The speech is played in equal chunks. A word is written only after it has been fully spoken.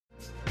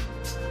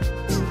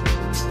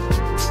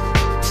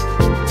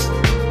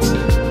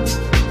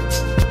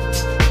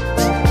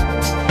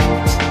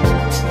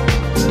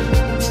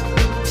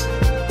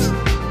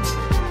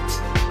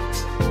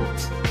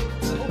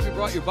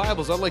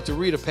Bibles, I'd like to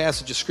read a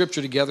passage of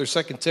Scripture together,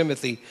 2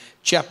 Timothy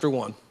chapter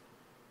 1.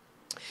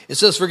 It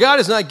says, "For God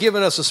has not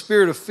given us a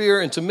spirit of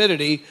fear and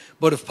timidity,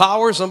 but of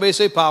power." Somebody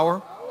say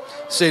power.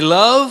 Say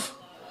love.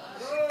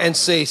 And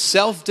say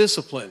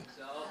self-discipline.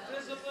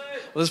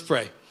 Let's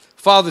pray.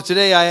 Father,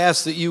 today I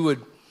ask that you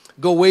would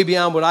go way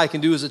beyond what I can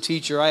do as a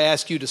teacher. I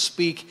ask you to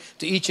speak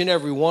to each and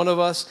every one of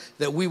us,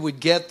 that we would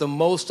get the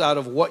most out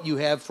of what you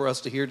have for us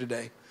to hear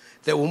today.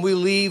 That when we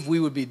leave, we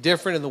would be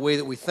different in the way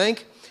that we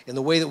think, in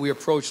the way that we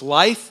approach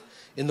life,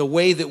 in the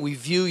way that we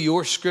view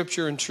your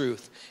scripture and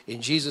truth.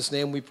 In Jesus'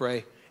 name we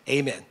pray.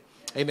 Amen.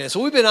 Amen. So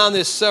we've been on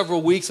this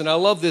several weeks, and I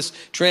love this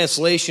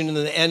translation in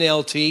the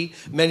NLT.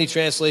 Many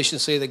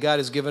translations say that God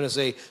has given us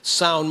a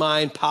sound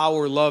mind,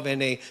 power, love,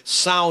 and a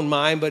sound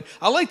mind. But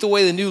I like the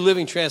way the New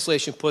Living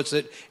Translation puts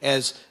it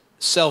as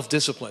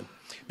self-discipline.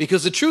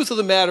 Because the truth of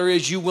the matter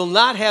is you will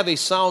not have a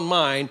sound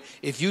mind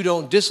if you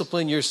don't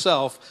discipline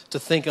yourself to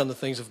think on the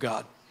things of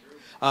God.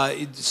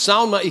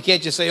 Sound mind, you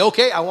can't just say,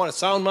 okay, I want a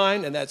sound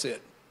mind, and that's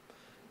it.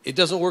 It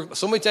doesn't work.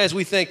 So many times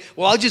we think,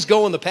 well, I'll just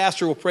go and the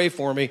pastor will pray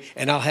for me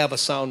and I'll have a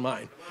sound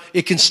mind.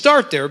 It can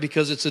start there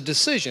because it's a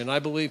decision. I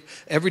believe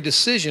every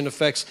decision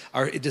affects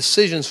our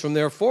decisions from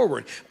there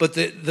forward. But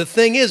the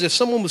thing is, if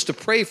someone was to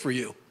pray for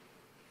you,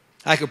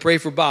 I could pray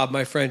for Bob,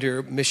 my friend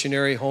here,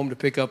 missionary, home to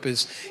pick up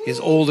his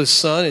oldest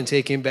son and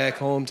take him back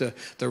home to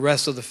the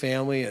rest of the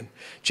family and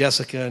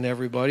Jessica and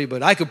everybody.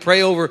 But I could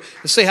pray over,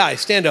 say hi,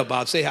 stand up,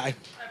 Bob, say hi.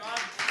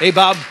 Hey,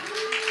 Bob.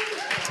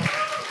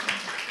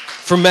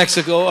 From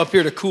Mexico up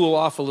here to cool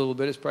off a little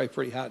bit. It's probably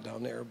pretty hot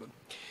down there, but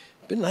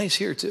it's been nice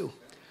here too.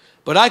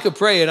 But I could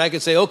pray and I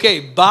could say, okay,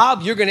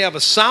 Bob, you're going to have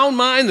a sound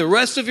mind the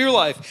rest of your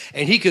life.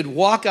 And he could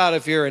walk out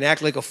of here and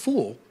act like a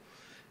fool.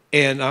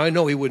 And I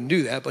know he wouldn't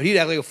do that, but he'd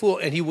act like a fool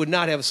and he would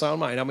not have a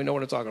sound mind. How many know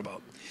what I'm talking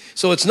about?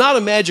 So it's not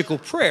a magical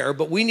prayer,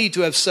 but we need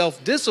to have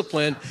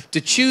self-discipline to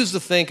choose to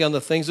think on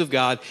the things of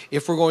God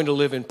if we're going to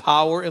live in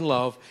power and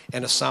love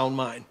and a sound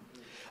mind.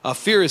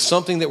 Fear is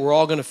something that we're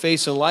all going to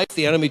face in life.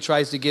 The enemy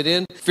tries to get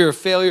in. Fear of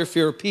failure,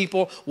 fear of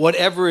people,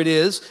 whatever it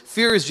is.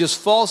 Fear is just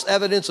false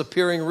evidence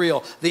appearing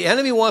real. The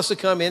enemy wants to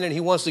come in and he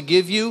wants to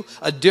give you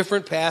a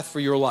different path for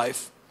your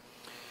life.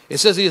 It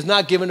says he has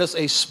not given us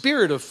a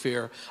spirit of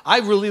fear. I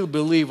really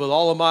believe with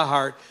all of my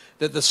heart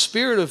that the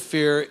spirit of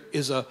fear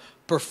is a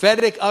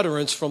prophetic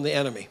utterance from the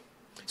enemy.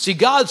 See,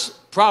 God's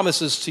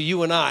promises to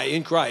you and I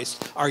in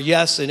Christ are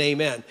yes and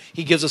amen.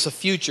 He gives us a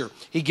future.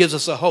 He gives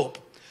us a hope.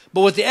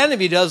 But what the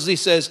enemy does is he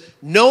says,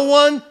 no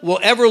one will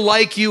ever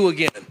like you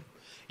again.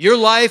 Your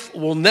life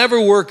will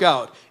never work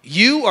out.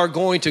 You are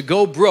going to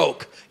go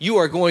broke. You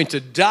are going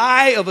to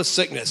die of a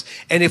sickness.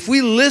 And if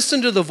we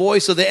listen to the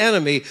voice of the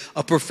enemy,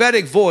 a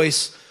prophetic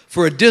voice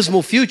for a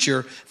dismal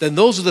future, then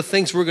those are the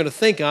things we're going to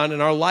think on,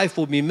 and our life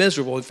will be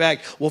miserable. In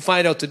fact, we'll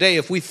find out today,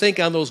 if we think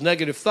on those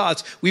negative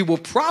thoughts, we will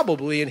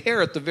probably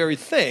inherit the very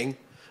thing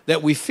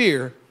that we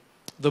fear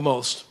the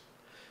most.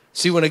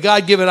 See, when a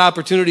God-given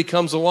opportunity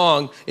comes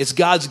along, it's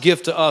God's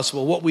gift to us.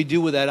 Well, what we do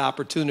with that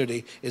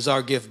opportunity is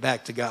our gift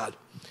back to God.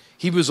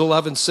 Hebrews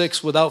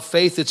 11:6, without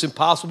faith, it's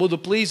impossible to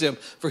please him.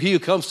 For he who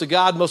comes to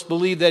God must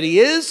believe that he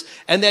is,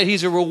 and that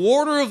he's a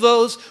rewarder of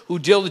those who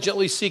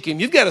diligently seek him.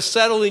 You've got to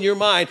settle in your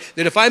mind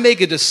that if I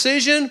make a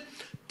decision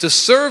to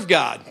serve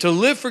God, to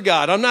live for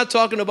God, I'm not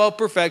talking about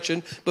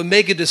perfection, but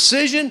make a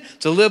decision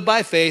to live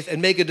by faith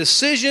and make a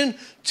decision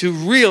to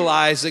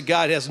realize that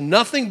God has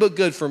nothing but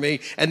good for me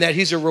and that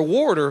he's a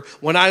rewarder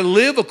when I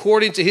live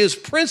according to his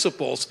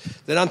principles,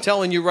 then I'm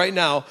telling you right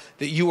now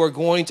that you are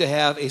going to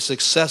have a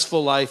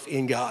successful life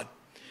in God.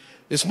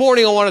 This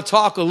morning I want to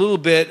talk a little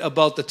bit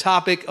about the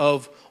topic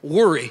of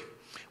worry.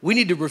 We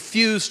need to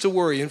refuse to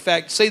worry. In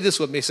fact, say this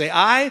with me. Say,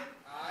 I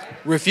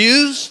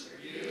refuse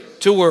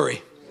to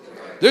worry.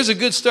 There's a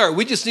good start.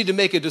 We just need to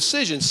make a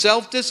decision,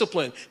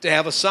 self-discipline, to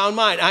have a sound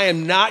mind. I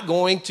am not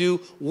going to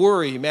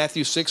worry.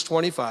 Matthew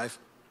 6:25.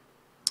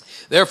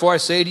 Therefore, I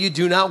say to you,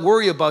 do not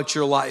worry about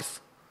your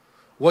life,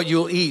 what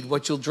you'll eat,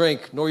 what you'll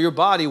drink, nor your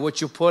body, what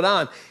you'll put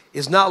on.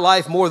 Is not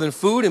life more than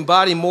food and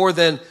body more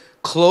than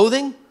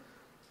clothing?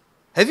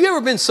 Have you ever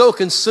been so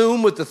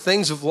consumed with the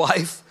things of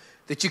life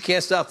that you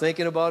can't stop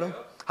thinking about them?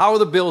 How are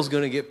the bills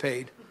going to get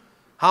paid?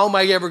 How am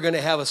I ever going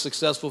to have a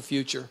successful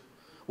future?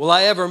 Will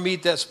I ever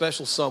meet that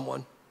special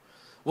someone?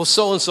 Will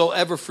so-and-so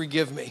ever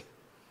forgive me?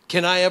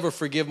 Can I ever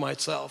forgive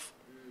myself?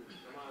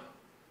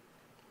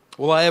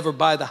 Will I ever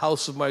buy the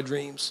house of my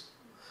dreams?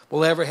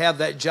 Will I ever have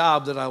that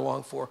job that I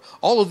long for?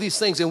 All of these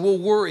things, and we'll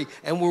worry,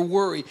 and we'll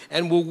worry,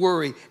 and we'll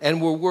worry, and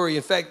we'll worry.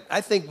 In fact,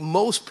 I think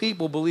most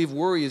people believe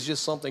worry is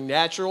just something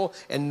natural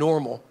and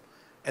normal,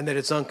 and that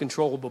it's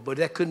uncontrollable. But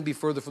that couldn't be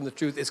further from the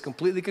truth. It's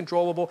completely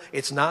controllable.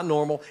 It's not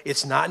normal.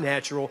 It's not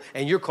natural.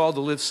 And you're called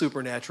to live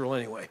supernatural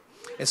anyway.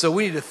 And so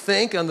we need to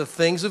think on the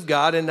things of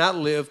God and not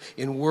live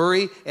in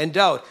worry and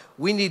doubt.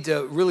 We need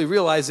to really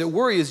realize that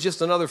worry is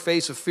just another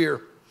face of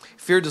fear.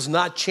 Fear does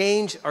not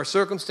change our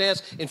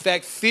circumstance. In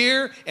fact,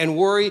 fear and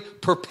worry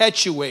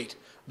perpetuate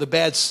the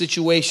bad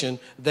situation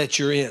that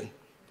you're in.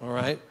 All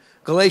right?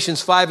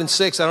 Galatians 5 and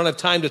 6, I don't have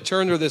time to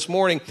turn there this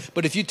morning,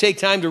 but if you take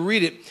time to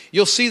read it,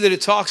 you'll see that it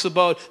talks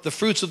about the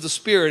fruits of the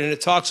Spirit, and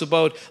it talks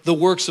about the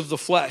works of the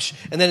flesh.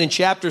 And then in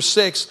chapter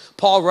 6,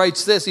 Paul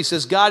writes this. He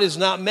says, God is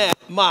not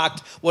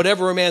mocked.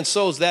 Whatever a man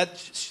sows,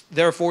 that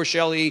therefore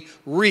shall he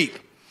reap.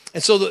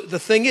 And so the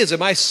thing is,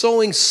 am I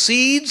sowing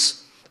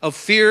seeds of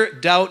fear,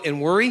 doubt, and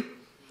worry?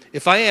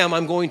 If I am,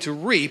 I'm going to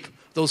reap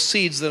those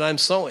seeds that I'm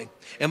sowing.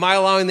 Am I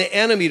allowing the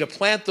enemy to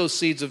plant those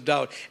seeds of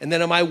doubt? And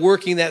then am I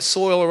working that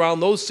soil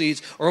around those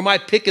seeds? Or am I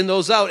picking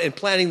those out and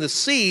planting the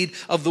seed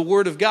of the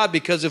Word of God?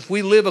 Because if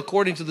we live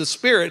according to the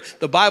Spirit,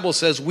 the Bible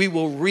says we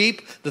will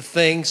reap the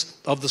things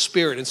of the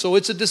Spirit. And so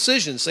it's a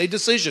decision. Say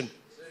decision.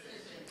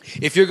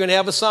 If you're going to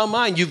have a sound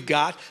mind, you've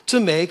got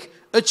to make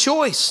a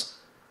choice.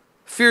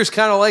 Fear is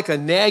kind of like a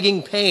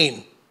nagging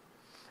pain.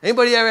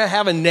 Anybody ever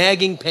have a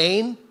nagging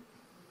pain?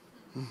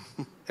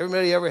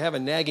 Everybody ever have a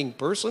nagging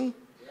person?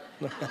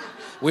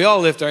 We all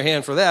lift our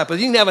hand for that, but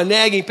you can have a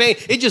nagging pain.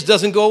 It just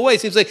doesn't go away.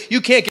 It seems like you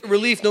can't get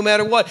relief no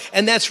matter what,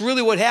 and that's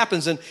really what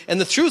happens. And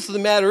the truth of the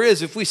matter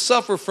is, if we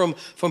suffer from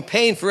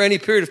pain for any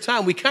period of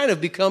time, we kind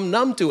of become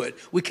numb to it.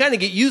 We kind of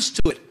get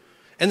used to it.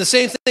 And the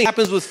same thing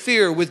happens with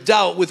fear, with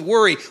doubt, with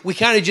worry. We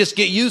kind of just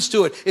get used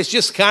to it. It's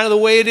just kind of the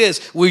way it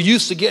is. We're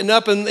used to getting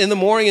up in the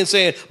morning and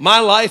saying, my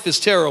life is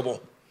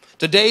terrible.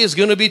 Today is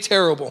going to be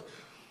terrible.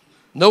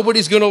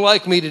 Nobody's going to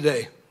like me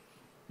today.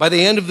 By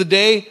the end of the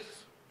day,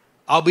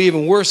 I'll be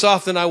even worse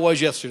off than I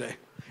was yesterday.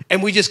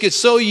 And we just get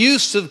so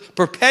used to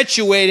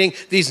perpetuating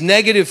these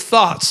negative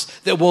thoughts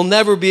that will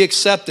never be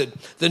accepted,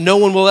 that no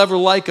one will ever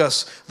like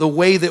us the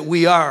way that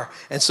we are.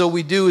 And so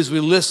we do is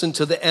we listen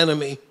to the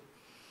enemy.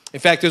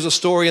 In fact, there's a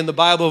story in the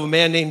Bible of a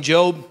man named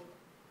Job.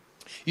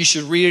 You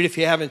should read it if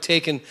you haven't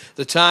taken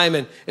the time.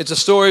 And it's a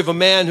story of a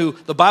man who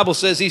the Bible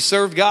says he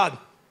served God.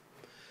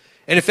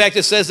 And in fact,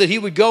 it says that he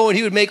would go and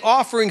he would make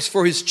offerings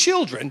for his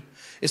children.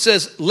 It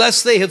says,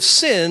 lest they have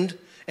sinned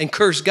and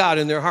curse God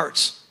in their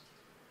hearts.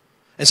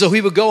 And so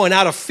he would go, and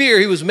out of fear,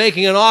 he was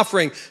making an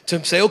offering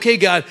to say, okay,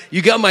 God,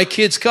 you got my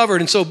kids covered.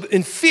 And so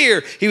in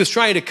fear, he was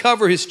trying to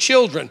cover his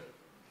children.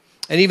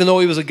 And even though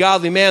he was a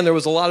godly man, there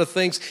was a lot of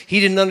things he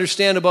didn't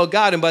understand about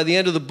God. And by the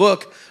end of the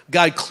book,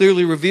 God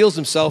clearly reveals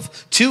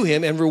himself to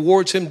him and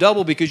rewards him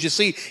double, because you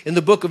see, in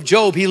the book of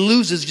Job, he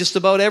loses just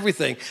about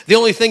everything. The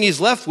only thing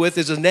he's left with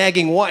is a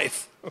nagging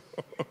wife.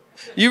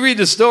 You read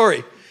the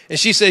story, and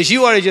she says,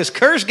 you ought to just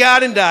curse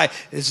God and die.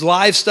 His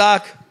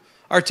livestock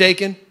are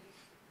taken.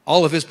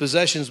 All of his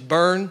possessions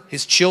burn.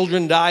 His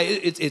children die.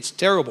 It's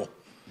terrible.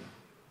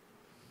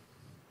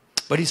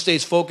 But he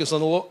stays focused on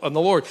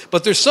the Lord.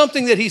 But there's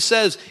something that he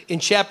says in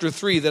chapter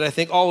 3 that I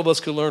think all of us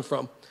could learn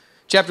from.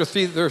 Chapter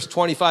 3, verse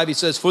 25, he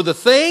says, for the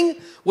thing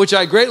which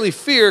I greatly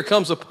fear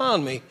comes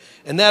upon me,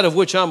 and that of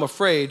which I'm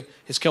afraid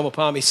has come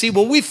upon me. See,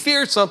 when we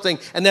fear something,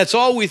 and that's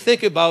all we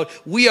think about,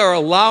 we are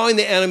allowing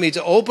the enemy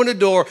to open a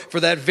door for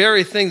that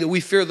very thing that we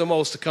fear the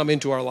most to come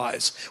into our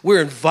lives.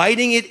 We're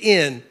inviting it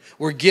in.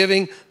 We're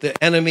giving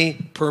the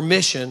enemy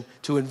permission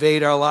to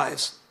invade our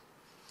lives.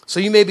 So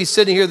you may be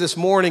sitting here this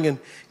morning and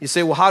you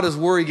say, well, how does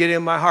worry get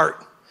in my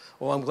heart?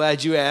 Well, I'm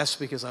glad you asked,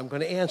 because I'm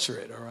going to answer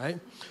it, all right?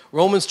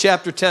 Romans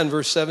chapter 10,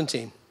 verse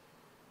 17.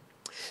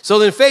 So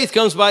then faith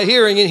comes by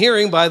hearing, and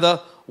hearing by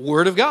the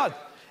word of God.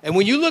 And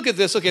when you look at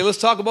this, okay, let's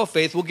talk about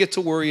faith. We'll get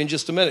to worry in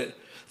just a minute.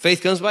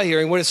 Faith comes by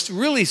hearing. What it's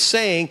really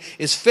saying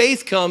is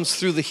faith comes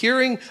through the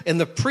hearing and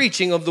the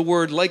preaching of the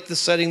word, like the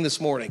setting this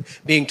morning,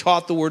 being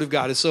taught the word of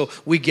God. And so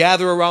we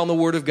gather around the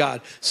word of God.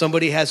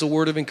 Somebody has a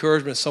word of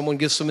encouragement. Someone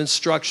gives some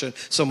instruction.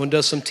 Someone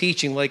does some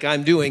teaching like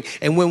I'm doing.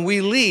 And when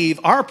we leave,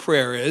 our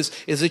prayer is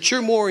that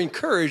you're more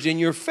encouraged in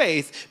your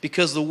faith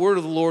because the word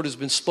of the Lord has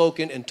been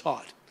spoken and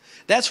taught.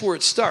 That's where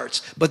it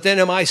starts. But then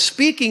am I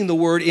speaking the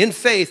word in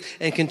faith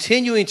and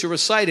continuing to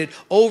recite it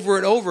over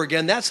and over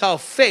again? That's how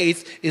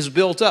faith is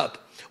built up.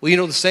 Well, you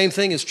know, the same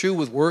thing is true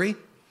with worry.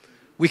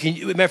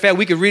 Matter of fact,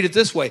 we could read it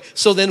this way.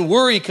 So then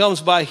worry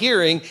comes by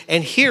hearing,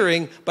 and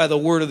hearing by the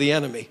word of the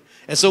enemy.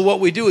 And so what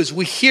we do is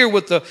we hear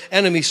what the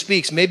enemy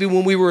speaks. Maybe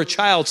when we were a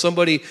child,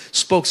 somebody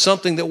spoke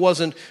something that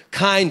wasn't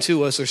kind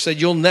to us, or said,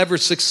 you'll never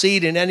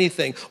succeed in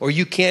anything, or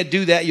you can't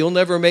do that, you'll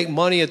never make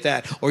money at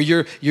that, or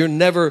you're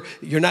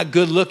not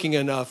good looking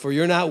enough, or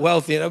you're not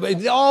wealthy enough.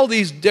 All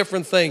these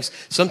different things.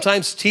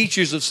 Sometimes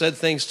teachers have said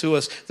things to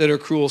us that are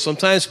cruel.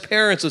 Sometimes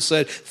parents have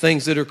said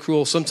things that are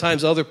cruel.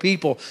 Sometimes other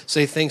people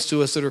say things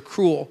to us that are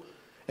cruel.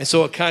 And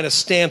so it kind of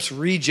stamps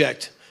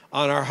reject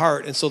on our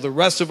heart. And so the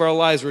rest of our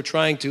lives, we're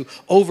trying to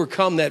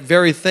overcome that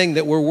very thing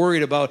that we're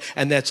worried about,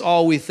 and that's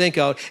all we think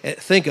of.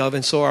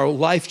 And so our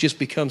life just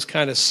becomes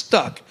kind of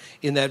stuck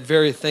in that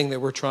very thing that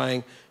we're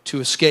trying to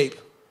escape.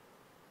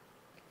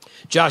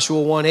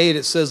 Joshua 1:8,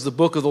 it says, the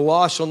book of the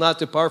law shall not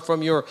depart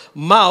from your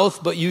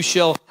mouth, but you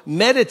shall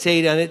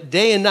meditate on it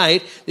day and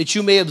night, that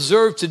you may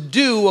observe to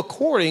do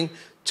according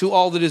to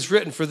all that is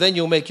written, for then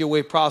you'll make your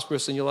way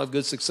prosperous and you'll have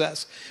good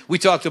success. We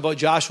talked about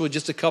Joshua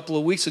just a couple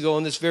of weeks ago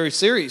in this very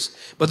series,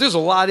 but there's a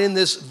lot in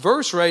this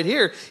verse right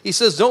here. He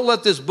says, don't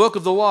let this book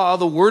of the law,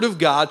 the word of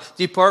God,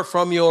 depart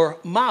from your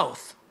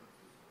mouth.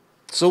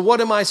 So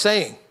what am I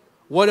saying?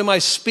 What am I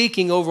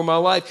speaking over my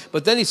life?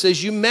 But then he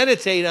says you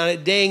meditate on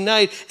it day and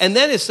night. And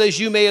then it says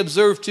you may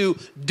observe to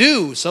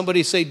do.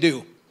 Somebody say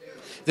do.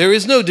 There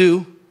is no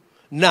do,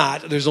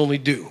 not. There's only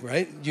do,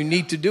 right? You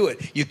need to do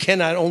it. You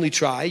cannot only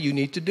try. You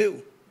need to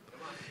do.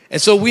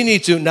 And so we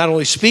need to not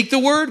only speak the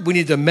word, we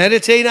need to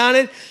meditate on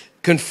it,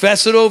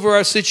 confess it over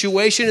our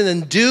situation, and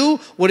then do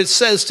what it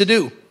says to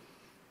do.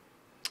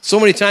 So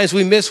many times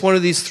we miss one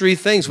of these three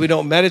things. We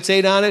don't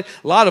meditate on it.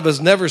 A lot of us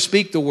never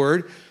speak the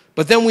word.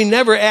 But then we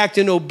never act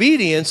in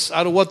obedience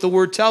out of what the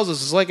word tells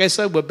us. It's like I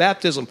said with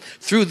baptism.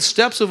 Through the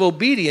steps of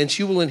obedience,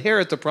 you will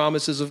inherit the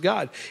promises of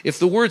God. If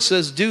the word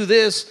says do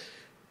this,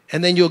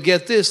 and then you'll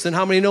get this, then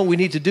how many know we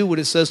need to do what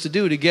it says to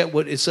do to get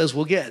what it says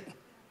we'll get?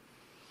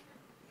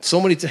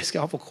 So many times,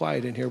 awful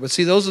quiet in here. But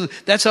see,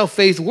 that's how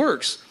faith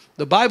works.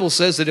 The Bible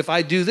says that if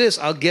I do this,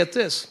 I'll get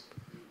this.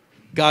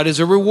 God is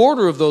a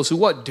rewarder of those who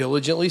what?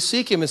 Diligently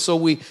seek him. And so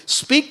we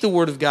speak the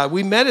word of God.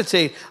 We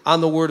meditate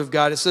on the word of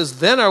God. It says,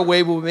 then our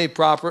way will be made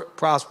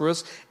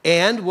prosperous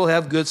and we'll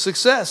have good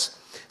success.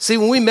 See,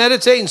 when we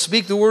meditate and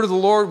speak the word of the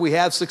Lord, we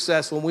have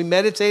success. When we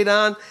meditate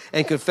on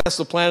and confess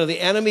the plan of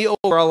the enemy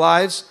over our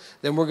lives,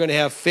 then we're going to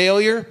have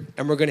failure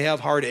and we're going to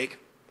have heartache.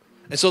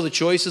 And so the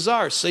choice is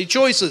ours. Say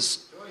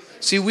choices.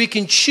 See, we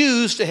can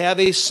choose to have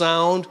a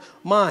sound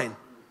mind.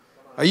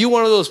 Are you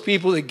one of those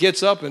people that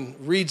gets up and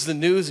reads the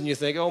news and you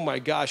think, oh my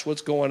gosh,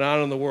 what's going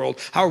on in the world?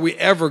 How are we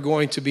ever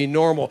going to be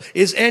normal?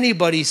 Is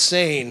anybody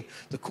sane?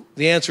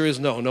 The answer is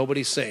no,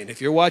 nobody's sane.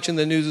 If you're watching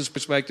the news'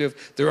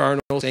 perspective, there are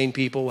no sane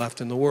people left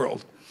in the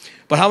world.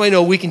 But how many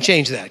know we can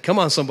change that? Come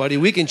on, somebody.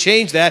 We can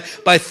change that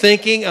by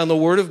thinking on the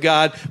word of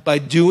God, by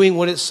doing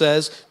what it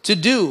says to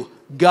do.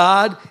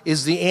 God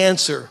is the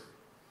answer.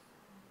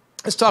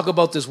 Let's talk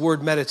about this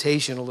word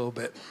meditation a little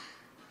bit.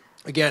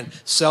 Again,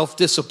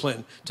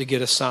 self-discipline to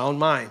get a sound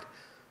mind.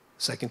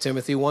 2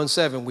 Timothy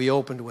 1:7, we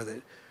opened with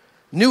it.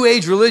 New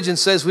Age religion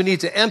says we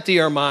need to empty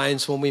our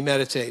minds when we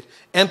meditate.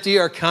 Empty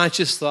our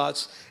conscious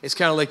thoughts. It's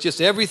kind of like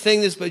just everything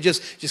that's, but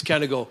just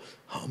kind of go,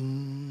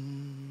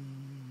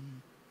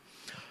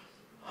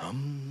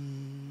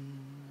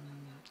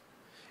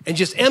 and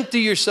just empty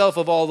yourself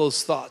of all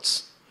those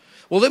thoughts.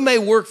 Well, it may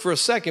work for a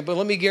second, but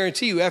let me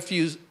guarantee you, after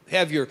you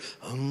have your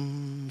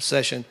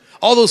session,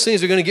 all those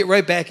things are going to get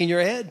right back in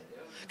your head.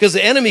 Because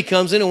the enemy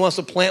comes in and wants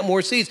to plant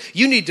more seeds.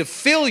 You need to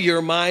fill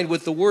your mind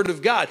with the word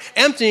of God.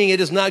 Emptying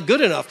it is not good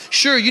enough.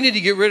 Sure, you need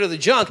to get rid of the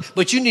junk,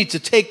 but you need to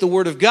take the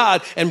word of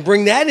God and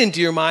bring that into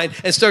your mind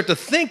and start to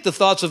think the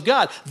thoughts of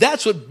God.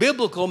 That's what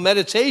biblical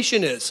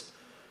meditation is.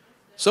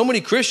 So many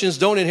Christians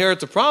don't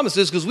inherit the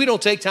promises because we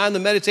don't take time to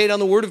meditate on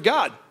the word of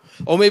God.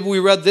 Oh, maybe we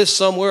read this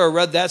somewhere or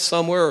read that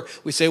somewhere. Or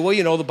we say, well,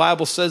 you know, the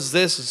Bible says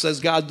this. It says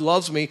God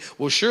loves me.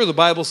 Well, sure, the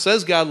Bible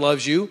says God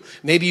loves you.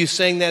 Maybe you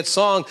sang that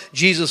song,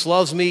 Jesus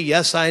loves me,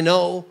 yes, I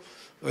know.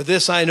 Or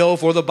this I know,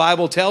 for the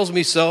Bible tells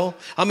me so.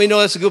 How many know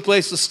that's a good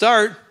place to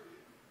start?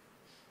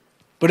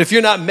 But if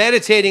you're not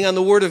meditating on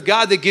the word of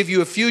God that give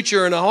you a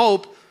future and a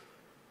hope,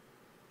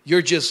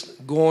 you're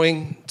just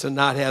going to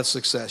not have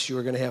success. You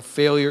are going to have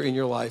failure in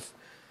your life.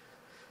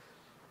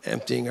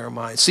 Emptying our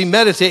minds. See,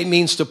 meditate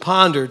means to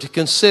ponder, to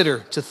consider,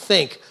 to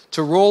think,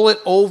 to roll it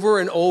over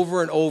and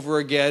over and over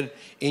again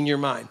in your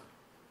mind.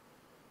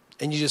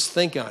 And you just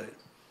think on it.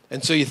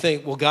 And so you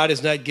think, well, God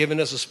has not given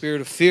us a spirit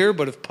of fear,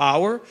 but of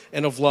power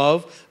and of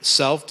love,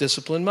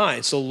 self-disciplined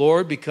mind. So,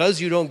 Lord,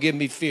 because you don't give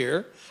me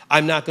fear,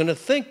 I'm not going to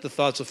think the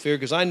thoughts of fear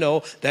because I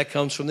know that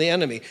comes from the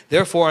enemy.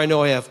 Therefore, I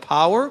know I have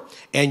power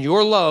and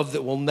your love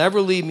that will never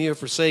leave me or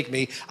forsake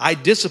me. I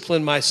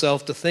discipline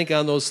myself to think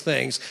on those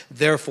things.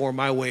 Therefore,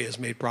 my way is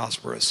made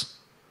prosperous.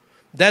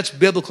 That's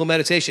biblical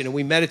meditation. And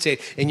we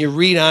meditate and you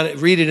read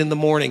it in the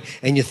morning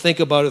and you think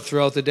about it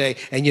throughout the day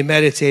and you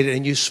meditate it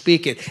and you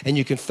speak it and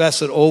you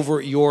confess it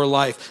over your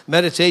life.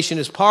 Meditation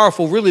is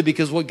powerful really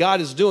because what God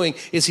is doing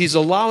is he's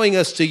allowing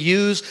us to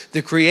use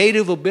the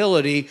creative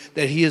ability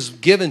that he has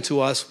given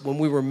to us when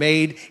we were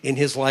made in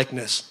his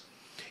likeness.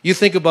 You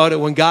think about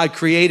it when God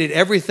created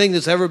everything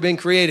that's ever been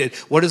created.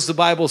 What does the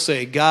Bible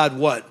say? God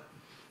what?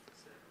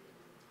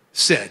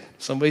 Said.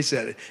 Somebody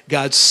said it.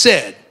 God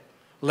said,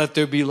 let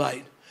there be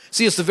light.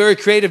 See, it's the very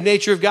creative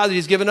nature of God that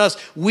he's given us.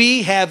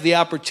 We have the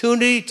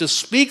opportunity to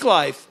speak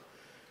life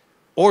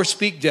or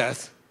speak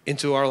death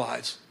into our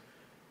lives.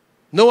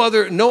 No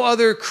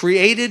other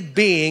created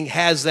being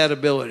has that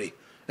ability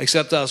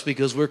except us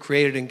because we're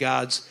created in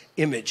God's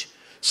image.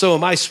 So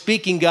am I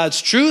speaking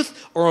God's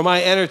truth or am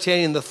I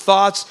entertaining the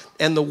thoughts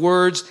and the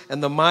words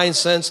and the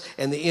mindsets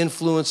and the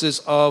influences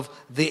of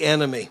the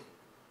enemy?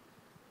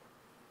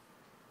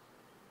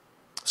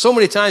 So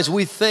many times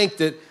we think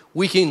that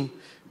we can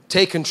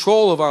take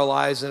control of our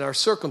lives and our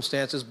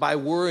circumstances by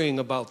worrying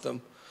about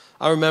them.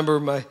 I remember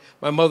my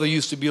mother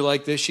used to be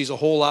like this. She's a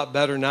whole lot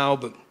better now,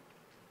 but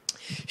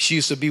she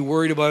used to be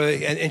worried about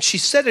it. And she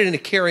said it in a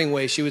caring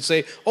way. She would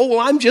say, oh,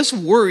 well, I'm just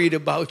worried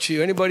about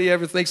you. Anybody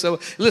ever think so?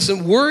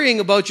 Listen, worrying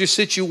about your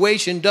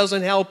situation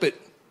doesn't help it.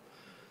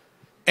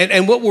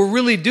 And what we're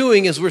really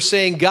doing is we're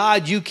saying,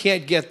 God, you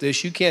can't get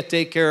this. You can't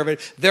take care of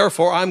it.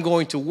 Therefore, I'm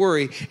going to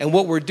worry. And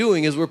what we're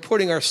doing is we're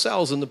putting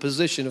ourselves in the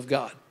position of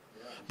God.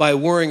 by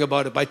worrying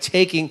about it, by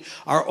taking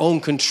our own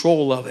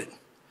control of it.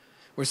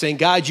 We're saying,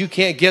 God, you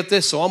can't get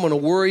this, so I'm going to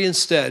worry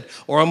instead,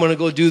 or I'm going to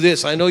go do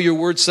this. I know your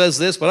word says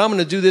this, but I'm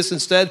going to do this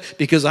instead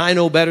because I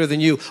know better than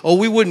you. Oh,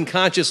 we wouldn't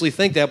consciously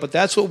think that, but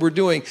that's what we're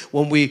doing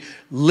when we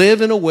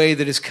live in a way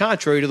that is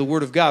contrary to the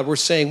word of God. We're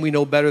saying we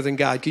know better than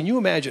God. Can you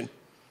imagine?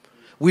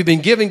 We've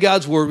been given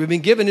God's word. We've been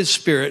given his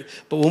spirit.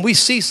 But when we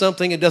see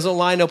something that doesn't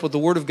line up with the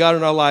word of God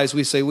in our lives,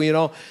 we say,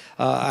 well,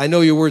 I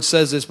know your word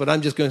says this, but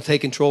I'm just going to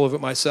take control of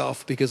it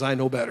myself because I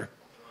know better.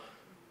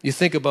 You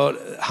think about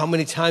how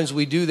many times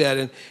we do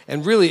that,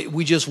 and really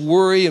we just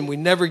worry and we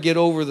never get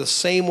over the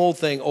same old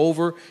thing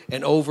over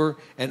and over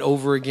and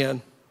over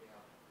again.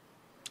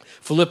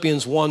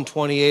 Philippians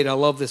 1:28, I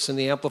love this in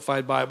the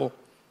Amplified Bible.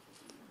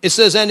 It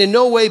says, and in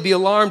no way be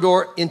alarmed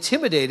or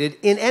intimidated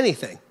in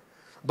anything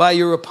by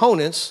your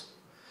opponents,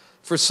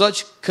 for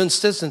such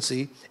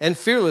consistency and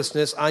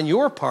fearlessness on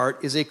your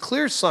part is a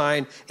clear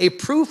sign, a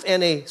proof,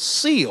 and a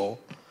seal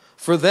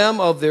for them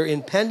of their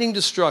impending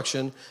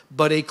destruction,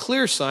 but a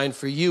clear sign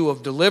for you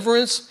of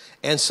deliverance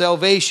and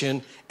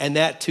salvation, and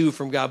that too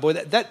from God. Boy,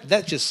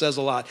 that just says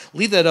a lot.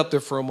 Leave that up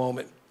there for a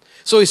moment.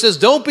 So he says,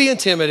 don't be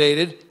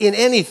intimidated in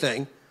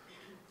anything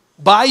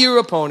by your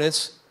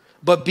opponents,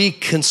 but be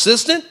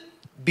consistent,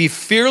 be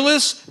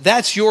fearless.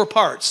 That's your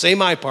part. Say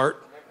my part.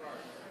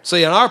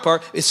 Say on our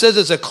part. It says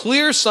it's a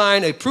clear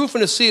sign, a proof,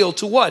 and a seal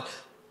to what?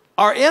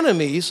 Our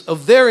enemies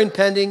of their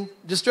impending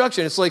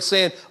destruction. It's like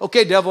saying,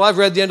 okay, devil, I've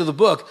read the end of the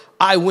book.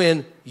 I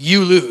win,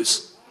 you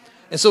lose.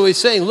 And so he's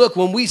saying, look,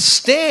 when we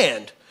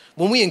stand,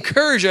 when we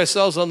encourage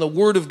ourselves on the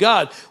word of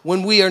God,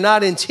 when we are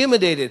not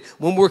intimidated,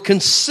 when we're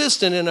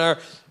consistent in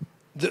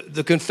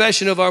the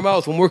confession of our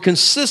mouth, when we're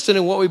consistent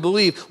in what we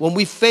believe, when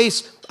we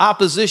face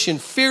opposition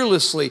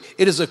fearlessly,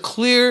 it is a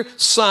clear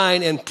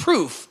sign and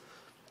proof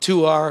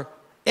to our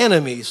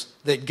enemies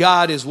that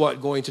God is what?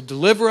 Going to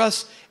deliver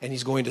us, and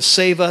he's going to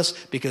save us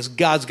because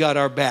God's got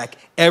our back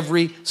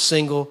every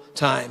single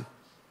time.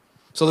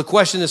 So the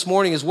question this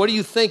morning is, what do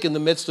you think in the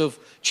midst of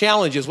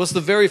challenges? What's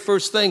the very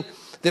first thing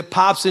that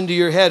pops into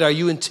your head? Are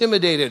you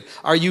intimidated?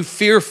 Are you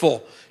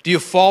fearful? Do you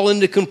fall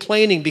into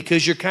complaining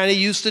because you're kind of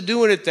used to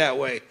doing it that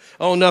way?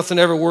 Oh, nothing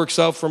ever works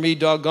out for me,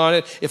 doggone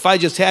it. If I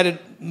just had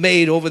it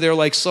made over there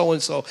like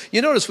so-and-so.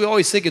 You notice we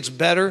always think it's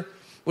better.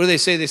 What do they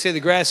say? They say the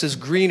grass is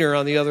greener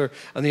on the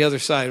other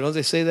side. Don't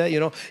they say that?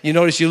 You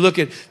notice you look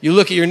at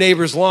your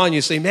neighbor's lawn.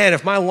 You say, man,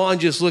 if my lawn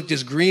just looked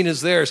as green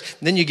as theirs.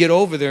 And then you get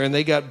over there and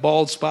they got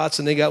bald spots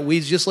and they got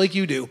weeds just like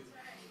you do.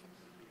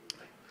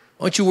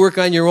 Why don't you work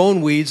on your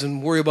own weeds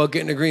and worry about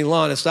getting a green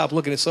lawn and stop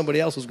looking at somebody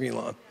else's green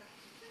lawn?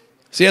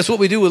 See, that's what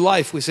we do with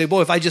life. We say,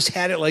 boy, if I just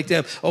had it like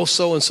them. Oh,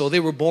 so-and-so,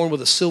 they were born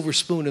with a silver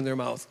spoon in their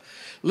mouth.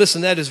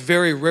 Listen, that is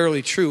very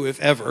rarely true, if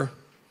ever,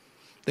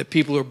 that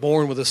people are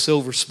born with a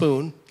silver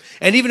spoon.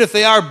 And even if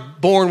they are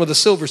born with a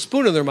silver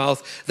spoon in their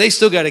mouth, they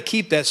still got to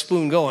keep that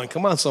spoon going.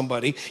 Come on,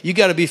 somebody. You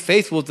got to be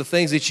faithful with the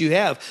things that you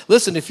have.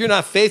 Listen, if you're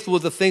not faithful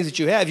with the things that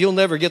you have, you'll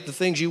never get the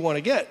things you want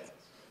to get.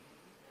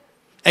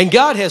 And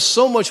God has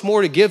so much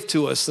more to give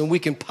to us than we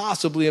can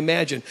possibly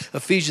imagine.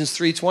 Ephesians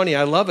 3:20,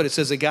 I love it. It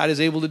says that God is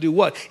able to do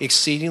what?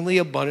 Exceedingly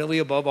abundantly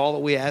above all that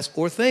we ask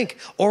or think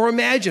or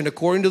imagine,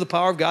 according to the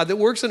power of God that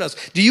works in us.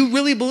 Do you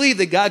really believe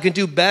that God can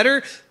do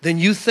better than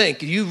you think?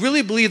 Do you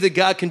really believe that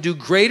God can do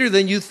greater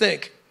than you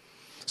think?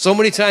 So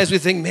many times we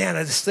think, man,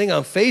 this thing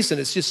I'm facing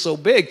is just so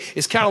big.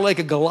 It's kind of like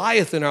a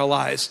Goliath in our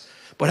lives.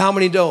 But how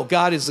many know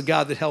God is the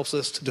God that helps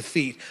us to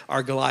defeat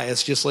our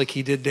Goliaths, just like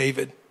he did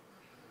David?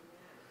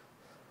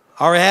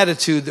 Our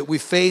attitude that we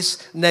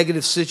face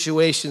negative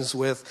situations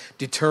with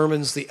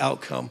determines the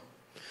outcome.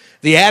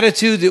 The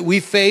attitude that we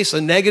face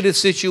a negative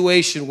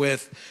situation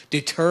with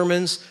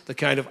determines the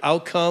kind of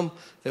outcome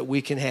that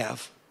we can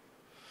have.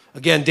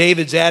 Again,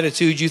 David's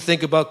attitude, you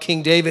think about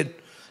King David,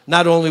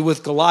 not only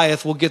with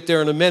Goliath, we'll get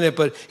there in a minute,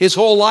 but his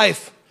whole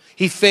life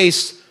he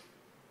faced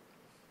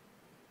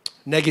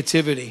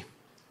negativity.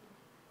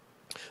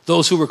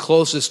 Those who were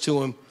closest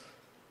to him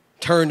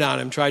turned on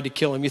him, tried to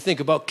kill him. You think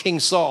about King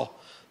Saul,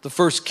 the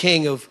first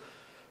king of,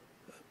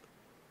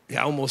 I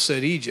almost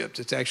said Egypt.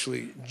 It's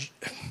actually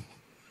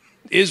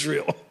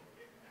Israel.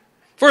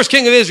 First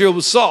king of Israel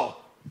was Saul.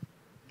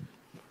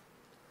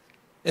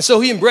 And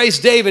so he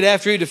embraced David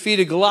after he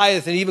defeated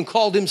Goliath and even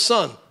called him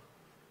son.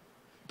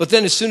 But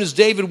then as soon as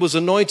David was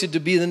anointed to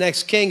be the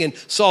next king and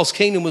Saul's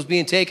kingdom was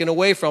being taken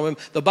away from him,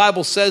 the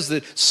Bible says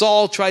that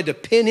Saul tried to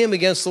pin him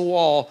against the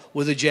wall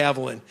with a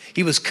javelin.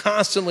 He was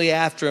constantly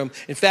after him.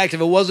 In fact,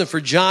 if it wasn't for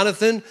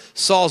Jonathan,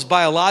 Saul's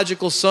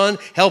biological son,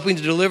 helping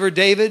to deliver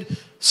David,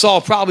 Saul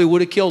probably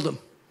would have killed him.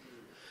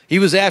 He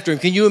was after him.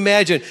 Can you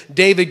imagine?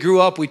 David grew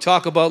up, we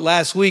talked about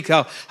last week,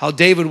 how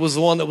David was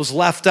the one that was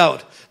left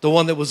out, the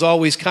one that was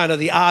always kind of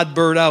the odd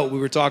bird out we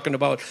were talking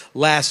about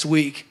last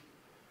week.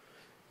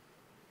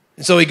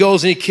 And so he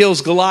goes and he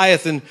kills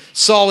Goliath, and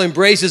Saul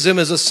embraces him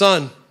as a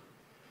son.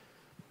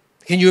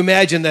 Can you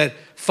imagine that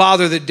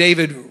father that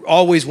David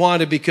always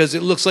wanted, because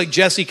it looks like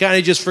Jesse kind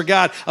of just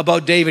forgot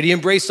about David. He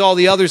embraced all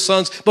the other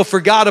sons, but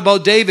forgot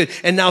about David.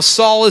 And now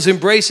Saul is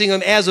embracing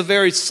him as a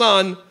very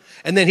son,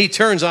 And then he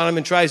turns on him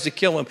and tries to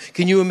kill him.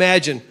 Can you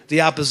imagine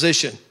the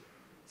opposition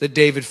that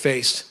David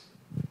faced?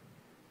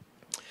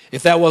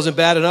 If that wasn't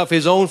bad enough,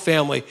 his own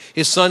family,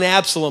 his son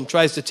Absalom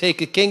tries to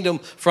take a kingdom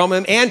from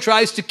him and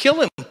tries to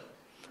kill him.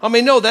 I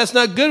mean, no, that's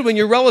not good when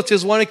your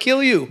relatives want to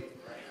kill you.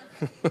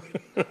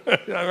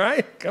 All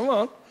right? Come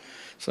on.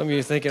 Some of you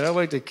are thinking, I'd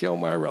like to kill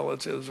my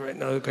relatives right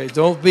now. Okay,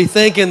 don't be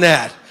thinking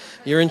that.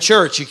 You're in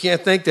church. You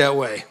can't think that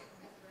way.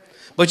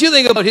 But you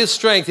think about his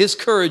strength, his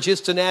courage,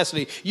 his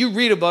tenacity. You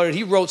read about it.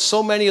 He wrote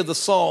so many of the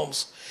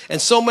Psalms. And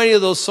so many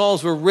of those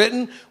Psalms were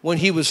written when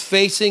he was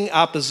facing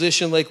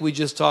opposition like we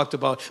just talked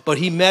about. But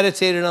he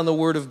meditated on the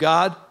Word of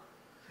God,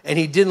 and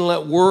he didn't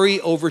let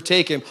worry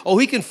overtake him. Oh,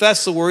 he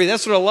confessed the worry.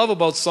 That's what I love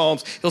about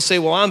Psalms. He'll say,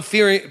 well, I'm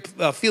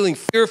feeling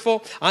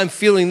fearful. I'm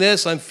feeling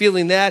this. I'm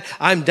feeling that.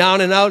 I'm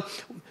down and out.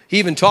 He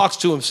even talks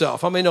to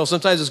himself. I mean, no,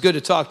 sometimes it's good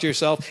to talk to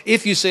yourself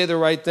if you say the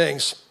right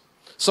things.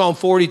 Psalm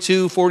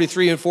 42,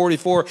 43, and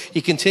 44,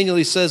 he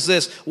continually says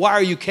this, why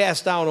are you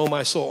cast down, O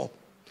my soul?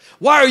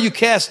 Why are you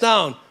cast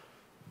down?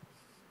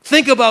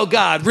 Think about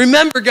God.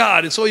 Remember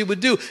God. And so he would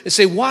do and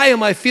say, why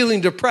am I feeling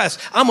depressed?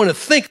 I'm going to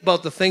think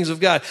about the things of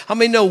God. How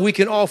many know we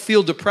can all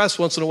feel depressed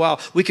once in a while?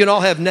 We can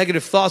all have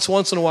negative thoughts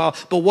once in a while.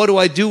 But what do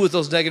I do with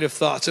those negative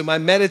thoughts? Am I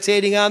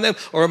meditating on them,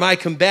 or am I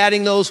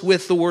combating those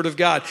with the Word of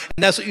God?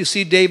 And that's what you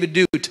see David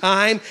do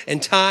time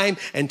and time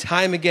and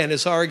time again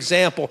as our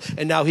example.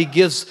 And now he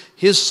gives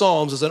his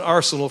Psalms as an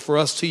arsenal for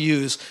us to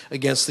use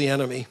against the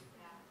enemy.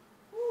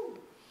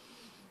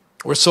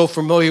 We're so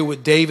familiar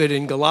with David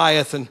and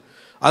Goliath, and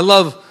I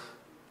love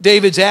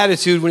David's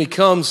attitude when he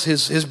comes.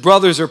 His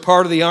brothers are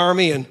part of the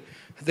army, and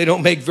they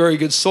don't make very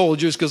good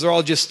soldiers because they're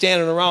all just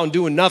standing around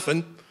doing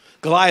nothing.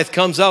 Goliath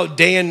comes out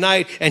day and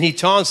night, and he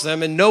taunts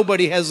them, and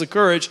nobody has the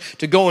courage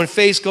to go and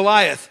face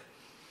Goliath.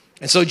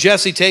 And so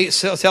Jesse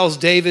tells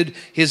David,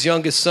 his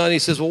youngest son, he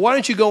says, well, why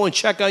don't you go and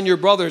check on your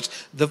brothers?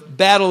 The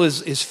battle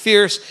is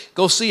fierce.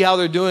 Go see how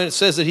they're doing. It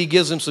says that he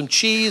gives them some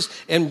cheese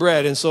and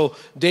bread. And so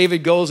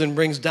David goes and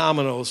brings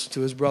Domino's to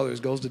his brothers.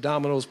 Goes to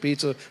Domino's,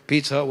 Pizza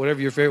Hut, whatever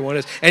your favorite one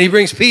is. And he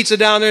brings pizza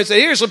down there and says,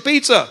 here's some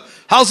pizza.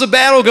 How's the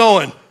battle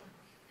going?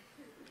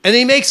 And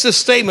he makes this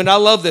statement. I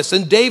love this.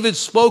 And David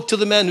spoke to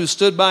the men who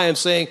stood by him,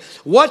 saying,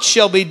 what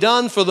shall be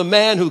done for the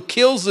man who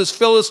kills this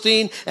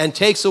Philistine and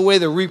takes away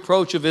the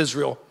reproach of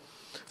Israel?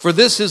 For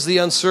this is the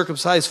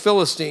uncircumcised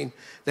Philistine,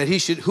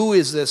 who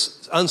is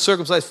this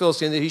uncircumcised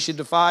Philistine that he should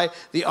defy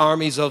the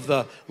armies of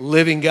the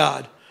living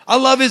God? I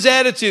love his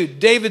attitude.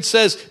 David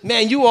says,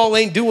 man, you all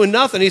ain't doing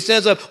nothing. He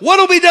stands up. What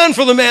will be done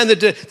for the man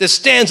that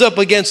stands up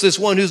against this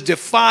one who's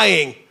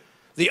defying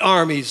the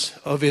armies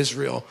of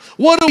Israel?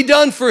 What will be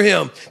done for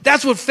him?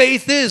 That's what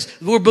faith is.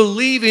 We're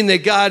believing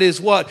that God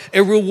is what?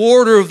 A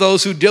rewarder of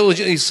those who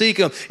diligently seek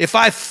him. If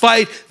I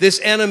fight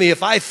this enemy,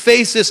 if I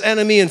face this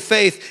enemy in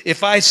faith,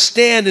 if I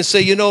stand and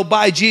say,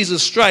 by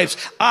Jesus' stripes,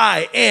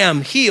 I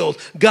am healed,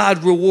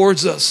 God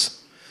rewards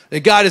us. That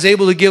God is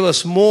able to give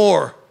us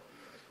more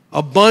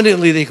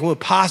abundantly than we can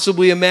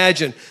possibly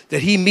imagine.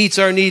 That he meets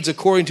our needs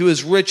according to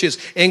his riches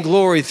and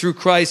glory through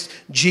Christ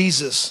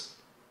Jesus.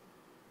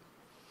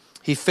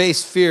 He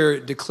faced fear,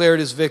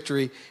 declared his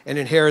victory, and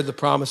inherited the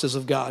promises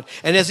of God.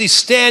 And as he's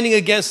standing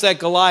against that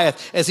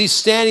Goliath, as he's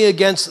standing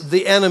against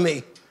the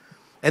enemy,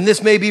 and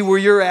this may be where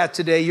you're at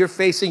today, you're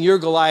facing your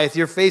Goliath,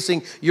 you're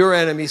facing your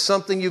enemy,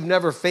 something you've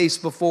never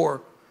faced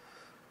before.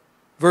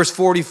 Verse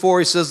 44,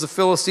 he says, the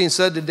Philistine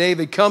said to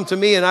David, come to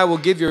me and I will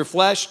give your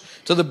flesh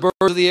to the birds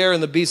of the air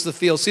and the beasts of the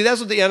field. See, that's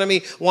what the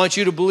enemy wants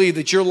you to believe,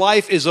 that your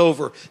life is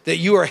over, that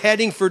you are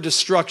heading for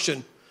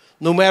destruction.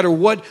 No matter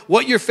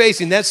what you're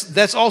facing,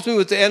 that's ultimately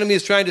what the enemy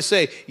is trying to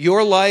say.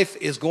 Your life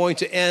is going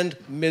to end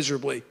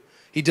miserably.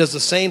 He does the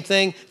same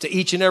thing to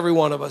each and every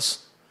one of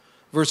us.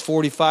 Verse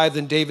 45,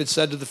 then David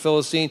said to the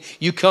Philistine,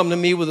 you come to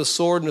me with a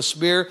sword and a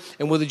spear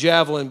and with a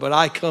javelin, but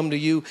I come to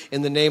you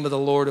in the name of the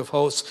Lord of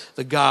hosts,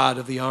 the God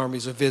of the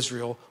armies of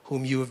Israel,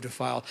 whom you have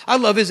defiled. I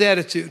love his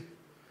attitude.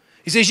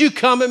 He says, you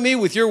come at me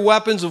with your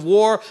weapons of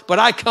war, but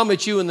I come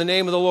at you in the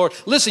name of the Lord.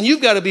 Listen,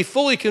 you've got to be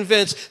fully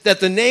convinced that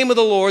the name of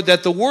the Lord,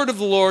 that the word of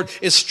the Lord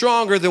is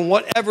stronger than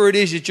whatever it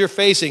is that you're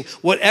facing.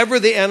 Whatever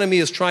the enemy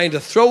is trying to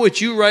throw at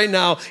you right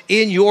now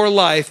in your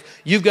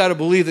life, you've got to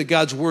believe that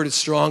God's word is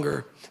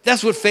stronger.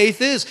 That's what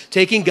faith is,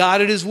 taking God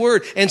at his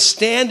word and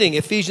standing.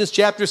 Ephesians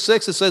chapter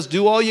 6, it says,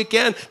 do all you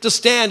can to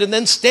stand, and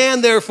then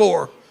stand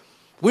therefore.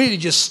 We need to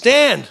just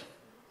stand.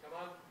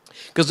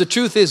 Because the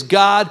truth is,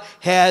 God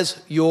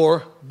has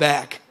your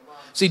back.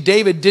 See,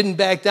 David didn't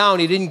back down.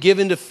 He didn't give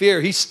in to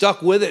fear. He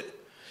stuck with it.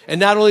 And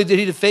not only did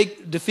he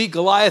defeat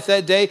Goliath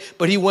that day,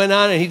 but he went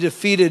on and he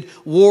defeated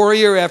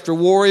warrior after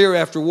warrior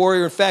after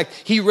warrior. In fact,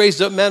 he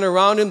raised up men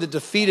around him that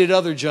defeated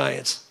other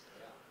giants.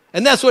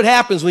 And that's what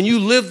happens when you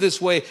live this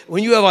way,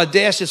 when you have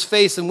audacious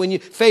faith, and when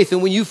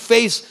you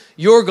face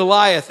your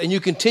Goliath and you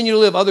continue to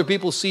live, other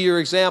people see your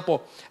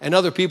example, and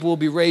other people will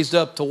be raised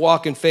up to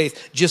walk in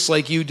faith just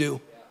like you do.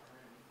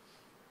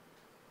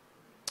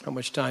 How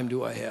much time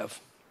do I have?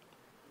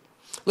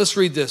 Let's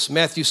read this,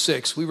 Matthew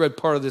 6. We read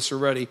part of this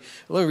already.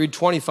 Let me read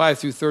 25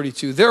 through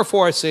 32.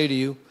 Therefore I say to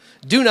you,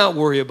 do not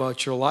worry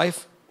about your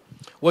life,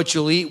 what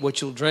you'll eat,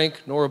 what you'll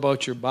drink, nor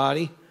about your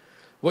body,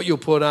 what you'll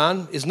put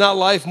on. Is not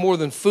life more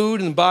than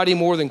food, and body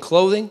more than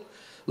clothing?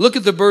 Look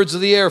at the birds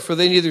of the air, for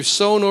they neither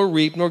sow nor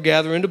reap nor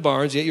gather into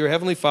barns, yet your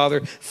heavenly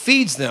Father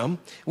feeds them.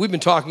 We've been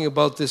talking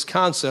about this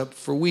concept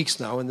for weeks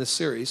now in this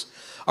series.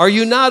 Are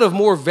you not of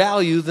more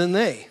value than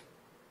they?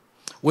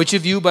 Which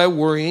of you by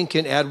worrying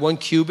can add 1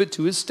 cubit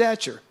to his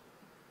stature?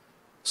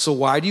 So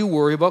why do you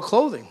worry about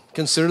clothing?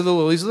 Consider the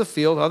lilies of the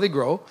field, how they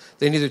grow.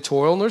 They neither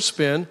toil nor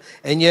spin.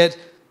 And yet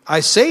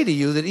I say to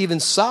you that even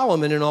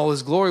Solomon in all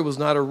his glory was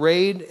not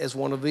arrayed as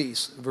one of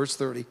these. Verse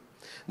 30.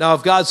 Now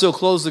if God so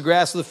clothes the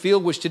grass of the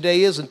field, which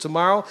today is and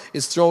tomorrow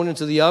is thrown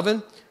into the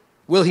oven,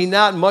 will he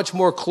not much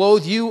more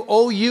clothe you,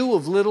 O you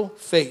of little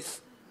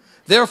faith?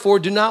 Therefore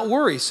do not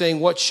worry, saying,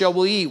 what shall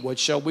we eat? What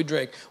shall we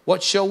drink?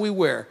 What shall we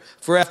wear?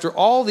 For after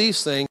all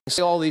these things,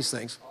 after all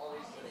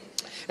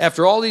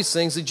these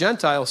things, the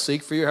Gentiles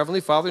seek, for your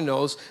heavenly Father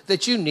knows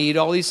that you need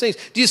all these things.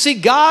 Do you see?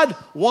 God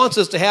wants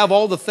us to have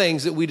all the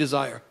things that we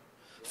desire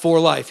for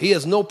life. He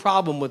has no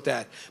problem with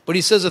that. But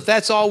he says if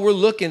that's all we're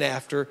looking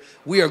after,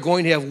 we are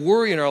going to have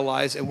worry in our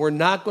lives, and we're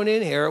not going to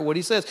inherit what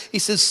he says. He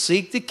says,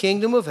 seek the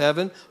kingdom of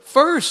heaven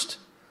first.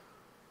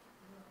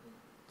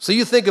 So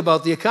you think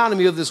about the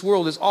economy of this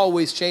world is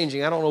always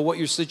changing. I don't know what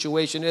your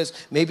situation is.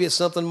 Maybe it's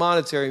something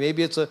monetary.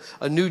 Maybe it's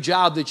a new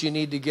job that you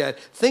need to get.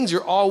 Things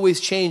are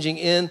always changing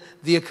in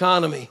the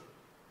economy.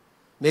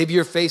 Maybe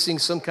you're facing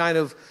some kind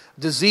of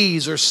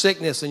disease or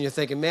sickness and you're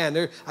thinking,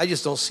 man, I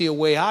just don't see a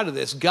way out of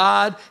this.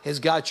 God has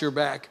got your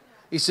back.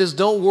 He says,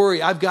 don't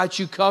worry. I've got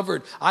you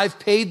covered. I've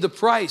paid the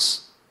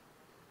price.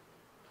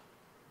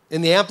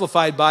 In the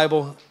Amplified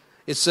Bible,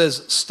 it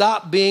says,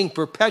 stop being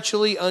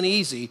perpetually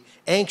uneasy,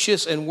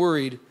 anxious, and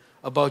worried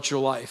about your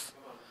life.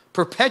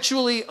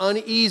 Perpetually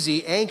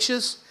uneasy,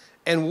 anxious,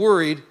 and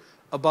worried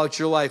about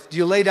your life. Do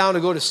you lay down to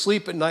go to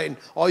sleep at night and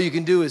all you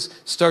can do is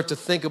start to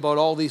think about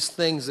all these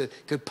things that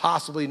could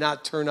possibly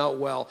not turn out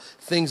well,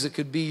 things that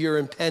could be your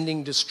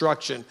impending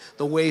destruction,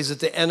 the ways that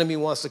the enemy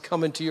wants to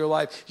come into your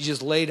life? You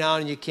just lay down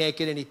and you can't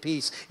get any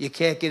peace. You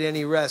can't get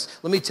any rest.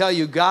 Let me tell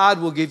you,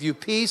 God will give you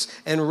peace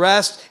and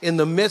rest in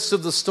the midst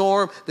of the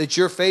storm that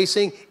you're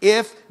facing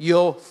if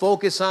you'll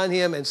focus on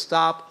him and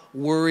stop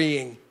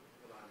worrying.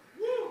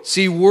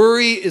 See,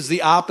 worry is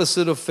the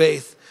opposite of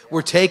faith.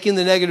 We're taking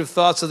the negative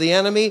thoughts of the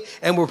enemy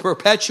and we're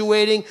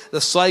perpetuating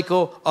the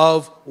cycle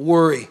of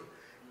worry.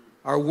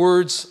 Our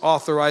words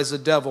authorize the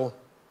devil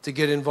to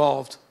get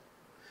involved.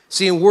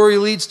 See, and worry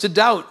leads to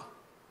doubt.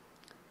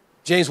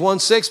 James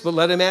 1:6, but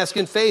let him ask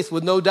in faith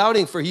with no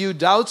doubting, for he who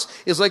doubts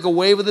is like a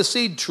wave of the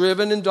sea,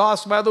 driven and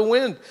tossed by the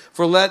wind.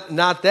 For let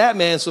not that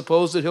man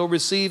suppose that he'll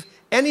receive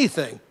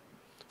anything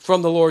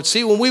from the Lord.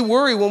 See, when we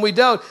worry, when we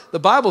doubt, the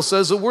Bible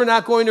says that we're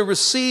not going to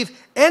receive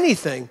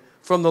anything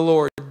from the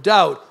Lord.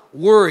 Doubt,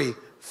 worry,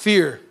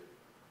 fear.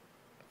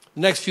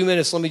 The next few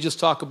minutes, let me just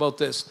talk about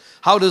this.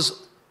 How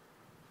does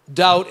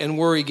doubt and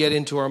worry get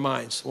into our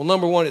minds? Well,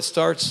 number one, it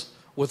starts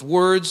with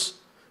words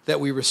that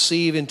we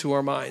receive into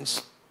our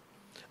minds.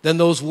 Then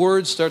those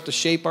words start to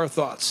shape our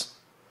thoughts.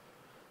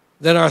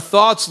 Then our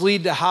thoughts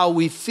lead to how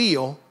we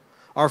feel.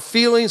 Our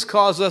feelings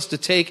cause us to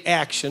take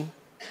action.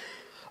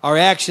 Our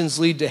actions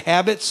lead to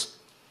habits.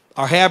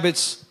 Our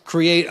habits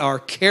create our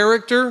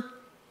character.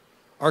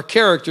 Our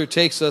character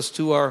takes us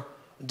to our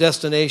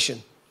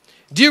destination.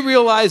 Do you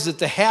realize that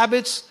the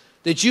habits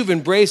that you've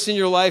embraced in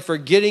your life are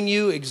getting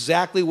you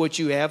exactly what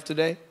you have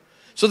today?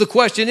 So the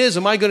question is,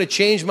 am I going to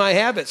change my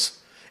habits?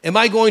 Am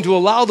I going to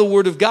allow the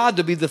Word of God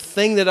to be the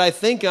thing that I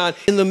think on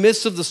in the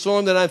midst of the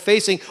storm that I'm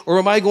facing? Or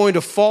am I going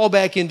to fall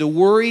back into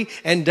worry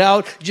and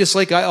doubt just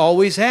like I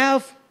always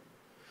have?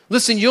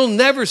 Listen, you'll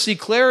never see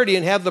clarity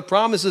and have the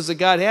promises that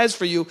God has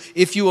for you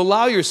if you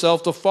allow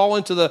yourself to fall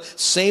into the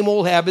same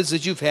old habits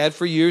that you've had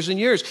for years and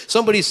years.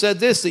 Somebody said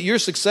this, that your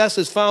success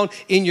is found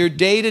in your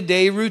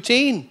day-to-day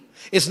routine.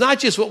 It's not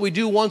just what we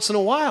do once in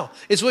a while.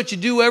 It's what you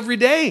do every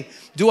day.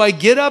 Do I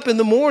get up in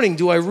the morning?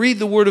 Do I read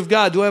the Word of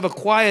God? Do I have a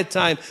quiet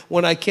time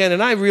when I can?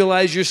 And I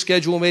realize your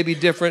schedule may be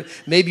different.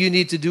 Maybe you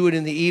need to do it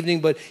in the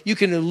evening, but you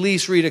can at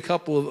least read a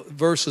couple of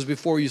verses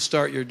before you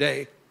start your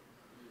day.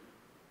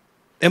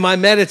 Am I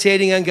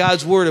meditating on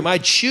God's Word? Am I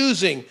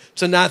choosing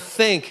to not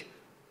think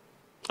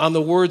on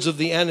the words of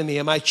the enemy?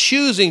 Am I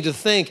choosing to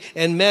think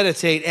and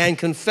meditate and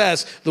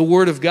confess the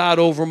Word of God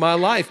over my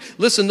life?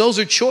 Listen, those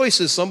are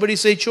choices. Somebody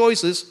say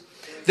choices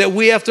that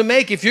we have to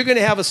make. If you're going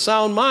to have a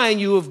sound mind,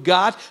 you have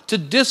got to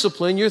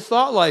discipline your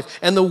thought life.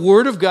 And the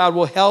Word of God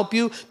will help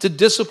you to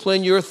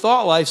discipline your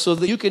thought life so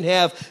that you can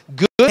have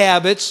good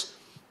habits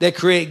that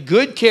create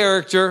good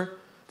character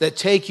that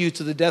take you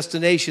to the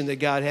destination that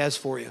God has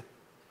for you.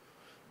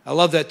 I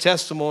love that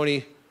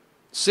testimony.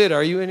 Sid,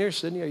 are you in here?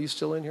 Sydney, are you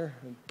still in here?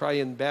 Probably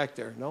in the back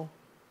there. No?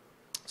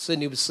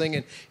 Sydney was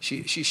singing.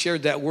 She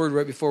shared that word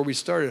right before we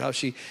started, how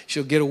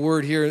she'll get a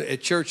word here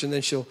at church and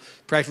then she'll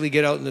practically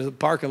get out in the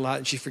parking lot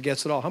and she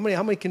forgets it all. How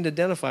many can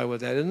identify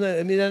with that? Isn't that?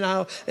 I mean,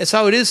 that's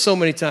how it is so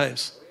many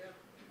times.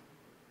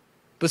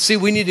 But see,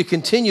 we need to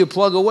continue to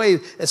plug away.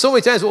 And so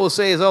many times what we'll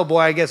say is, oh boy,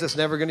 I guess it's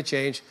never going to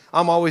change.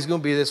 I'm always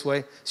going to be this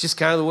way. It's just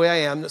kind of the way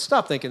I am.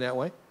 Stop thinking that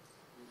way.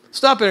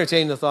 Stop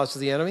entertaining the thoughts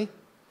of the enemy.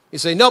 You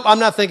say, nope, I'm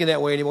not thinking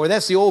that way anymore.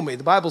 That's the old me.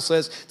 The Bible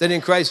says that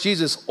in Christ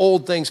Jesus,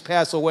 old things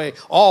pass away.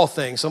 All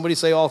things, somebody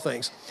say all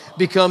things,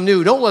 become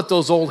new. Don't let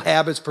those old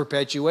habits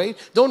perpetuate.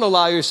 Don't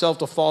allow yourself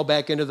to fall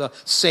back into the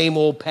same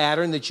old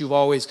pattern that you've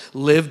always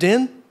lived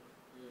in.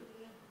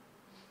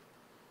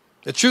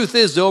 The truth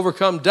is, to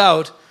overcome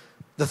doubt,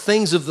 the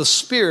things of the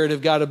Spirit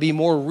have got to be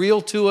more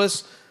real to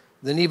us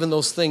than even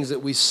those things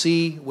that we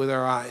see with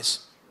our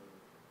eyes.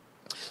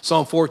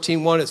 Psalm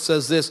 14:1, it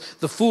says this,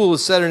 the fool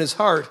has said in his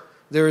heart,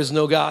 there is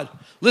no God.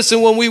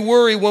 Listen, when we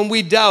worry, when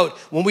we doubt,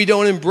 when we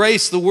don't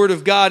embrace the Word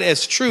of God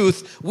as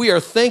truth, we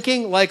are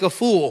thinking like a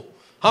fool.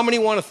 How many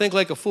want to think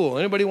like a fool?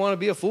 Anybody want to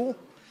be a fool?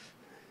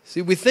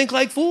 See, we think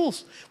like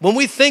fools. When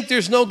we think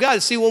there's no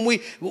God. See,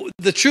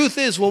 the truth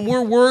is, when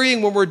we're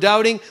worrying, when we're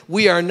doubting,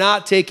 we are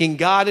not taking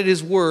God at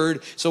His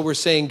word. So we're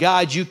saying,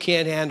 God, you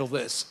can't handle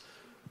this.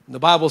 And the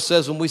Bible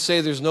says when we say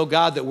there's no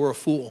God, that we're a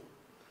fool.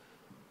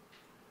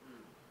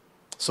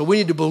 So we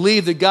need to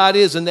believe that God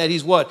is and that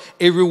He's what?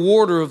 A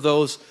rewarder of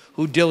those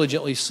who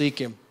diligently seek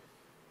Him.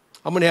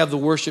 I'm going to have the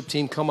worship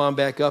team come on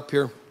back up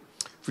here.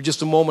 For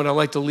just a moment, I'd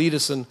like to lead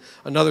us in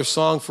another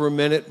song for a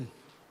minute.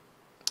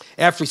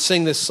 After we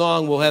sing this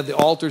song, we'll have the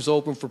altars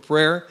open for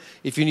prayer.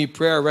 If you need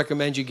prayer, I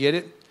recommend you get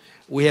it.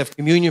 We have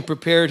communion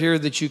prepared here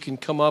that you can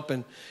come up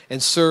and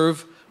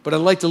serve. But I'd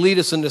like to lead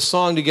us in this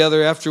song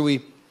together after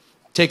we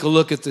take a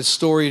look at this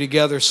story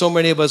together. So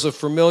many of us are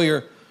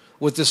familiar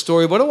with this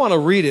story, but I want to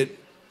read it.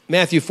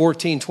 Matthew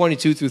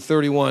 14:22 through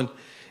 31.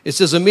 It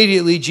says,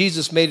 immediately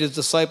Jesus made His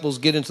disciples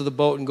get into the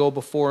boat and go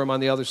before Him on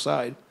the other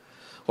side,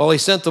 while He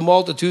sent the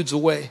multitudes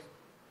away.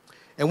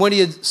 And when He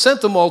had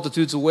sent the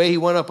multitudes away, He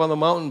went up on the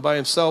mountain by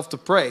Himself to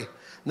pray.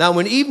 Now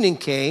when evening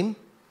came,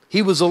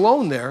 He was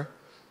alone there,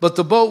 but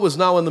the boat was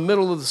now in the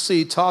middle of the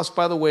sea, tossed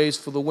by the waves,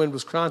 for the wind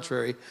was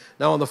contrary.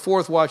 Now on the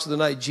fourth watch of the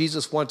night,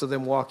 Jesus went to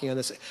them walking on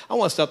the sea. I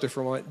want to stop there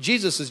for a moment.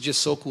 Jesus is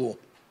just so cool.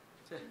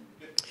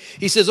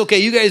 He says, okay,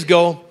 you guys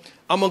go.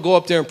 I'm going to go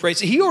up there and pray.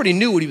 See, He already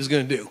knew what He was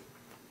going to do.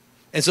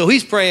 And so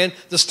He's praying.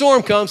 The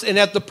storm comes, and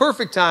at the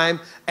perfect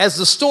time, as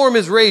the storm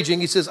is raging,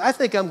 He says, I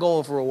think I'm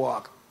going for a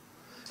walk.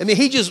 I mean,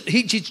 he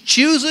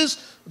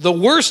chooses the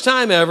worst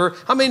time ever.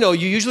 How many know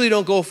you usually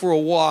don't go for a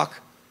walk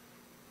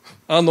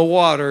on the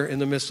water in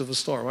the midst of a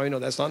storm? How many know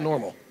that's not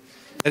normal?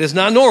 That is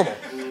not normal.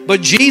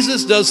 But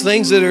Jesus does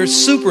things that are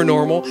super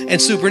normal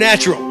and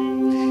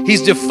supernatural.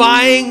 He's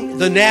defying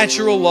the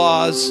natural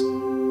laws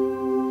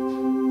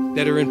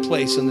that are in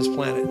place on this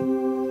planet.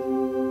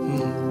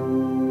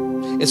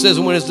 It says,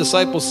 when His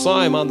disciples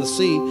saw Him on the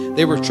sea,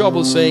 they were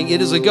troubled, saying, it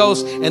is a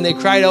ghost, and they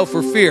cried out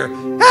for fear.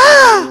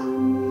 Ah!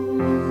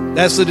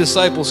 That's the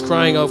disciples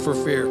crying out for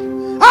fear.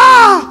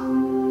 Ah!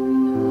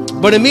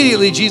 But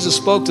immediately Jesus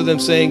spoke to them,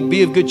 saying,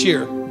 be of good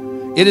cheer.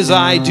 It is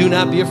I, do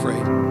not be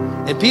afraid.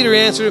 And Peter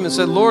answered Him and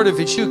said, Lord, if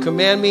it's you,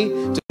 command me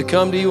to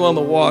come to you on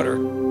the water.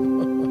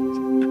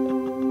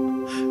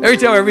 Every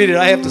time I read it,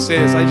 I have to say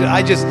this.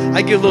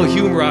 I get a little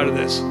humor out of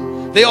this.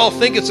 They all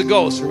think it's a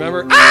ghost,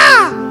 remember?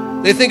 Ah!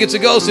 They think it's a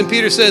ghost, and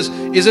Peter says,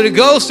 is it a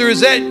ghost, or is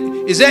that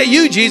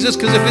you, Jesus?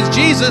 Because if it's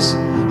Jesus,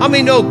 how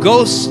many know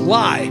ghosts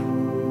lie?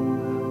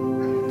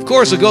 Of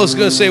course, a ghost is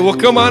going to say, well,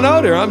 come on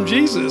out here. I'm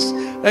Jesus.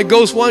 That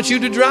ghost wants you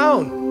to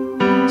drown.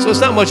 So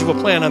it's not much of a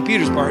plan on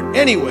Peter's part.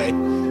 Anyway,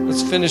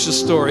 let's finish the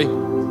story.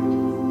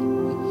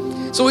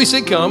 So He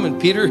said, come,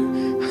 and Peter,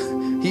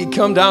 he'd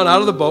come down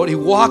out of the boat. He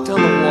walked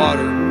on the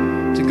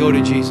water to go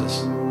to Jesus.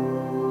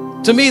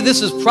 To me,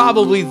 this is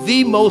probably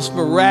the most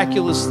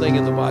miraculous thing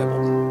in the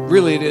Bible.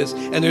 Really it is.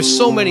 And there's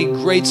so many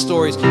great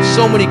stories,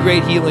 so many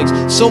great healings,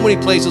 so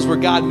many places where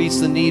God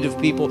meets the need of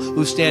people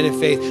who stand in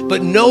faith.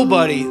 But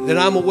nobody that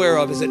I'm aware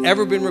of has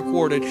ever been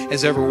recorded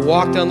has ever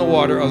walked on the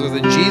water other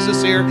than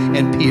Jesus here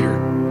and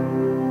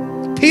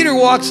Peter. Peter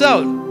walks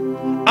out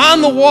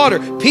on the water.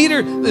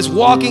 Peter is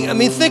walking. I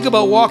mean, think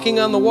about walking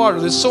on the water.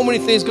 There's so many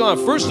things going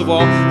on. First of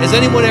all, has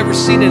anyone ever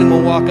seen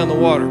anyone walk on the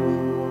water?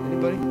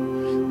 Anybody?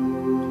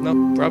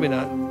 No, probably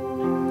not.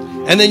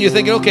 And then you're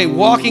thinking, okay,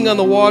 walking on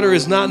the water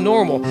is not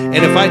normal. And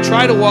if I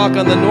try to walk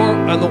on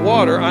the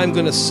water, I'm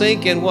going to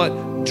sink and what?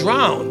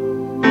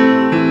 Drown.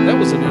 That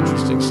was an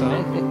interesting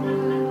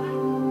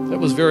sound. That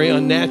was very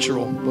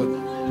unnatural. But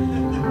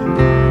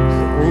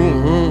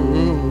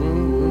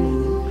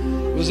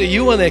was it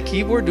you on that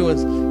keyboard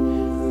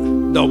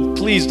doing? No,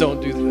 please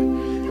don't do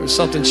that. There was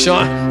something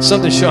Sean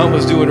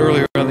was doing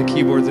earlier on the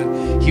keyboard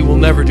that he will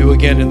never do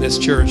again in this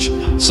church.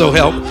 So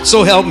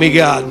help me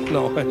God.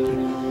 No.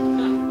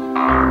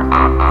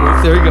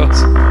 There he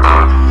goes.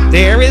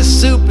 There is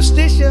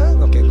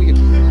superstition. Okay, we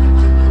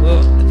can.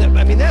 Well,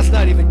 I mean, that's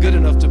not even good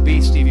enough to be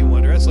Stevie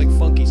Wonder. That's like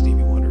funky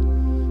Stevie Wonder.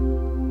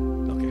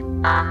 Okay.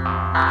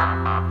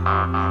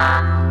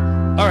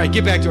 All right,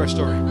 get back to our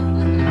story.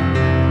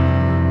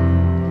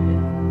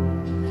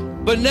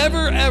 But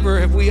never, ever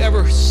have we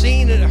ever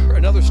seen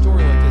another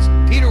story like this.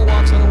 Peter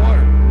walks on the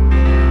water.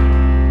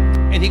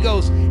 And he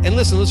goes, and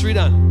listen, let's read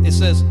on. It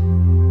says,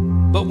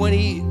 but when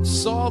he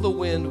saw the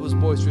wind was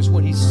boisterous,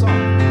 when he saw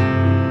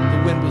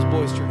the wind was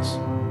boisterous,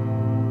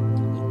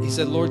 he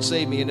said, Lord,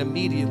 save me. And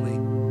immediately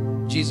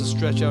Jesus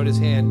stretched out his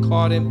hand,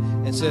 caught him,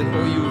 and said,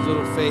 "Oh, you of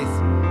little faith,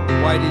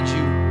 why did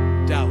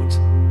you doubt?"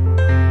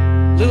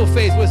 Little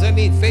faith, what does that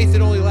mean? Faith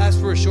that only lasts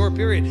for a short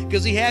period.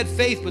 Because he had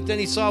faith, but then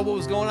he saw what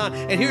was going on.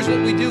 And here's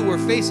what we do. We're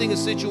facing a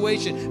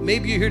situation.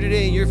 Maybe you're here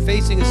today and you're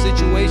facing a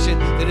situation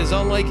that is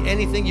unlike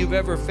anything you've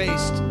ever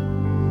faced.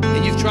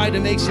 And you've tried to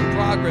make some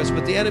progress,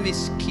 but the enemy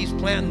keeps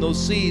planting those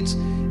seeds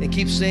and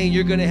keeps saying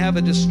you're going to have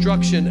a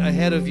destruction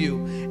ahead of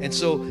you. And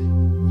so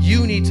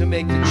you need to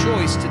make the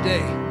choice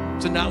today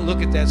to not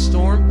look at that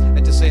storm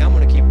and to say, I'm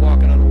going to keep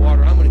walking on the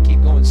water. I'm going to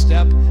keep going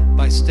step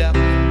by step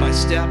by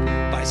step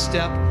by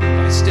step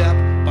by step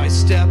by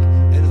step.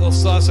 And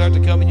those thoughts start to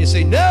come and you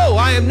say, no,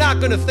 I am not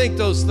going to think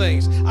those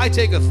things. I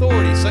take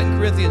authority. 2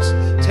 Corinthians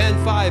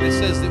 10:5, it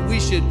says that we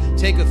should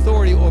take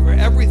authority over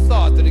every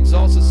thought that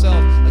exalts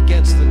itself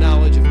against the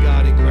knowledge of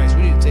God in Christ.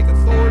 We need to take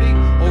authority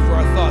over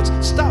our thoughts.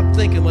 Stop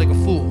thinking like a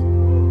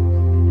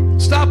fool.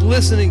 Stop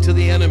listening to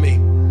the enemy.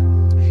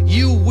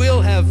 You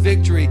will have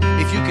victory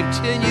if you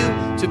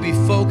continue to be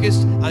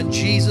focused on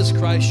Jesus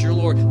Christ, your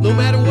Lord. No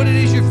matter what it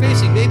is you're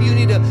facing, maybe you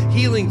need a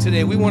healing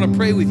today. We want to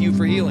pray with you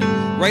for healing.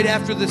 Right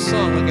after this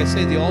song, like I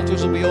say, the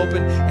altars will be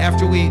open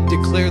after we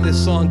declare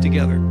this song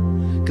together.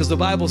 Because the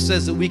Bible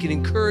says that we can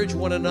encourage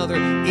one another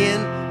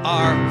in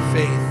our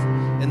faith.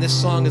 And this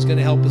song is going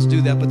to help us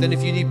do that. But then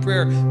if you need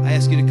prayer, I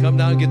ask you to come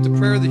down and get the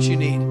prayer that you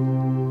need.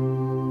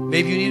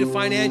 Maybe you need a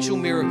financial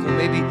miracle.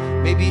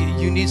 Maybe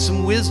you need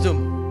some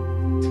wisdom.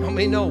 How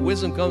many know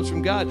wisdom comes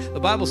from God? The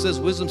Bible says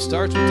wisdom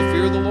starts with the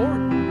fear of the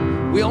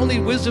Lord. We all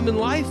need wisdom in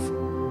life.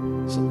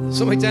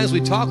 So many times we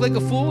talk like a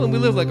fool and we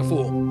live like a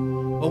fool.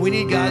 Well, we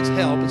need God's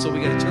help, and so we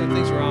got to turn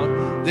things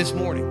around this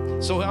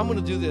morning. So I'm going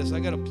to do this. I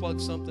got to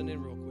plug something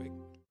in real quick.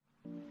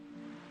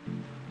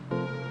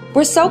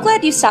 We're so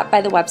glad you stopped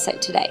by the website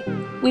today.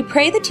 We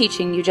pray the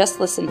teaching you just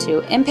listened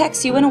to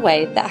impacts you in a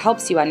way that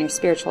helps you on your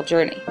spiritual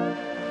journey.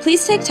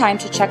 Please take time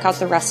to check out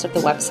the rest of the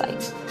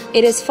website.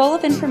 It is full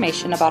of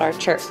information about our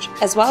church,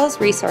 as well as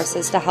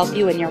resources to help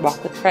you in your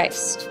walk with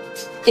Christ.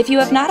 If you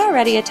have not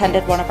already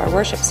attended one of our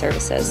worship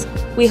services,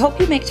 we hope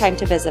you make time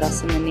to visit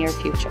us in the near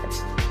future.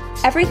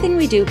 Everything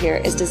we do here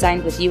is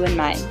designed with you in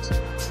mind.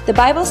 The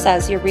Bible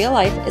says your real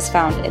life is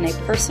found in a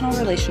personal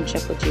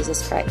relationship with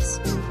Jesus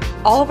Christ.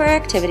 All of our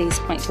activities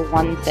point to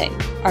one thing,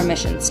 our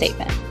mission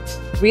statement: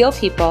 real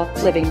people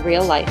living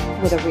real life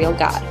with a real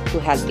God who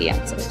has the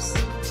answers.